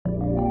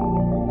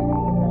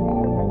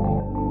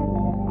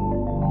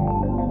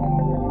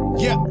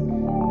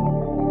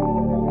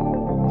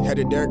Had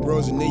the Derrick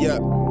Rose and knee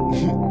up.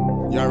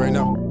 You already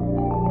know.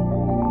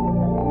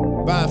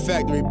 Vibe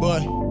Factory, boy.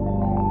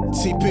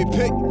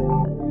 TPP.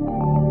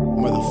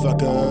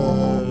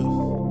 Motherfucker.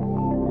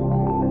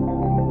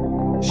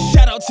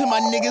 Shout out to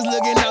my niggas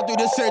looking out through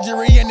the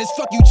surgery. And it's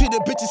fuck you to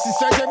the bitches in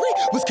surgery.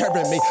 What's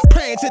curving me?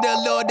 Praying to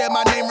the Lord that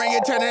my name ring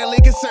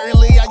eternally. Cause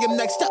certainly I am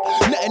next up.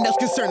 Nothing else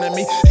concerning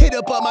me. Hit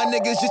up all my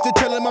niggas just to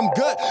tell them I'm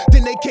good.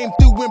 Then they came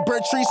through in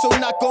bird trees, so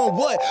knock on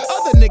wood.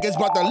 Other niggas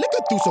brought the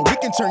liquor through so we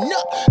can turn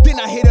up. Then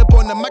I hit up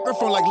on the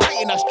microphone like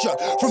lightning I struck.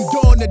 From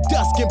dawn to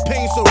dusk in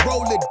pain, so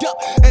roll it up.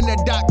 And the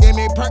doc gave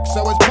me perk,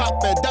 so it's pop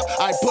it up.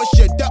 I push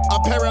it up,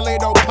 apparently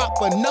don't pop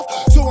enough.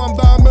 So I'm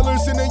Von Miller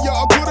sending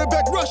y'all a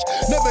quarterback rush.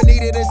 Never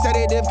needed a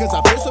sedative, cause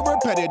I feel so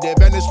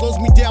repetitive. And it slows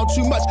me down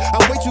too much,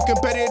 I'm way too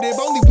competitive.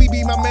 Only we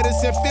be my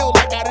medicine, feel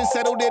like I done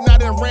settled in. I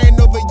done ran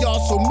over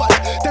y'all so much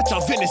that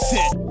y'all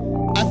venison.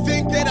 I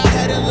think that I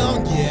had a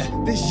long year,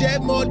 then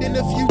shed more than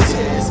a few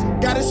tears.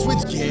 Gotta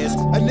switch gears,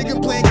 a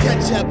nigga playing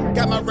catch up.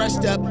 Got my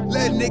rest up,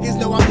 let niggas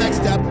know I'm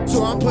next up.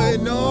 So I'm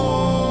putting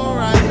on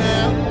right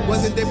now.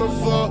 Wasn't there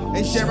before,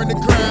 and sharing the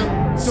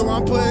crown. So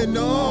I'm putting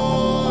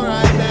on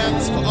right now.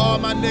 It's for all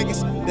my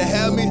niggas that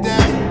held me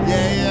down,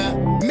 yeah.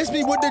 Miss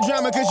me with the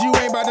drama cause you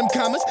ain't by them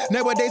commas.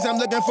 Nowadays I'm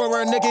looking for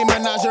a Nicki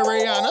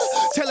Minaj-Rihanna.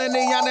 Telling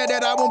Rihanna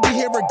that I won't be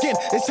here again.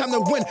 It's time to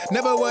win,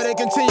 never would it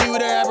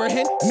continue to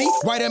apprehend me.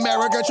 White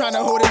America trying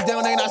to hold us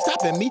down, ain't not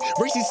stopping me.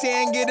 Racist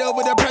saying get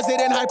over the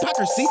president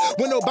hypocrisy.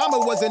 When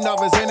Obama was in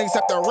office, ain't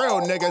accept a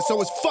real nigga. So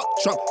it's fuck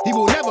Trump, he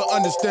will never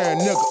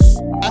understand niggas.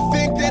 I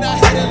think that I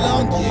had a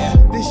long year,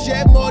 then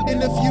shed more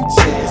than a few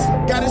tears.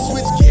 Gotta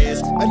switch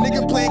gears, a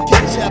nigga playing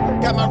catch up.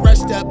 Got my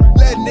rest up,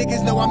 let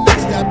niggas know I'm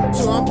next up.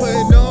 So I'm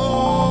putting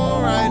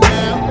on right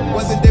now.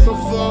 Wasn't there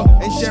before,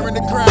 and sharing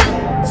the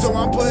crown. So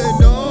I'm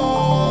putting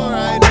on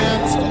right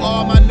now. It's for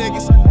all my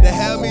niggas that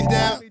held me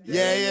down,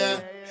 yeah.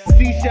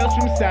 Seashells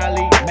from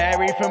Sally,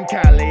 married from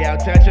Cali. I'll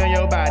touch on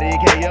your body,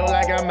 KO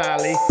like I'm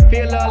Molly.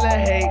 Feel all the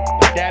hate,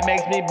 but that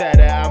makes me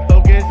better. I'm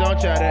focused on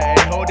cheddar and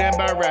holding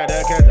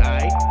Beretta, cause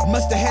I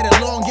must've had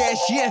a long ass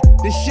year,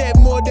 then shed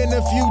more than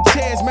a few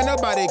tears. Man,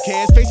 nobody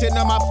cares, facing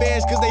all my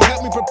fears, cause they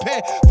helped me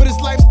prepare for this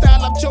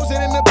lifestyle I've chosen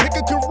and to pick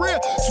a career.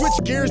 Switch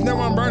gears,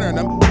 now I'm burning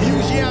them.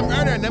 Views, yeah, I'm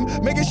earning them.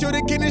 Making sure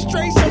they get it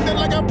straight, something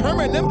like I'm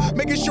permanent.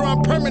 Making sure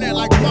I'm permanent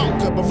like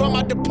Malta. Before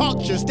my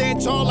departure,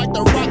 stand tall like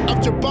the rock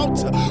of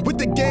Gibraltar. With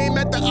the game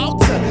at the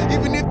altar,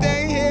 even if they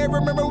ain't here,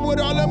 remember with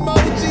all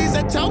emojis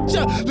I taught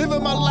ya.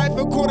 Living my life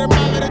a quarter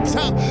mile at a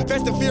time.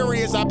 Fast and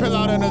furious, I pull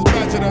out and it's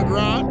back to the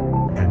grind.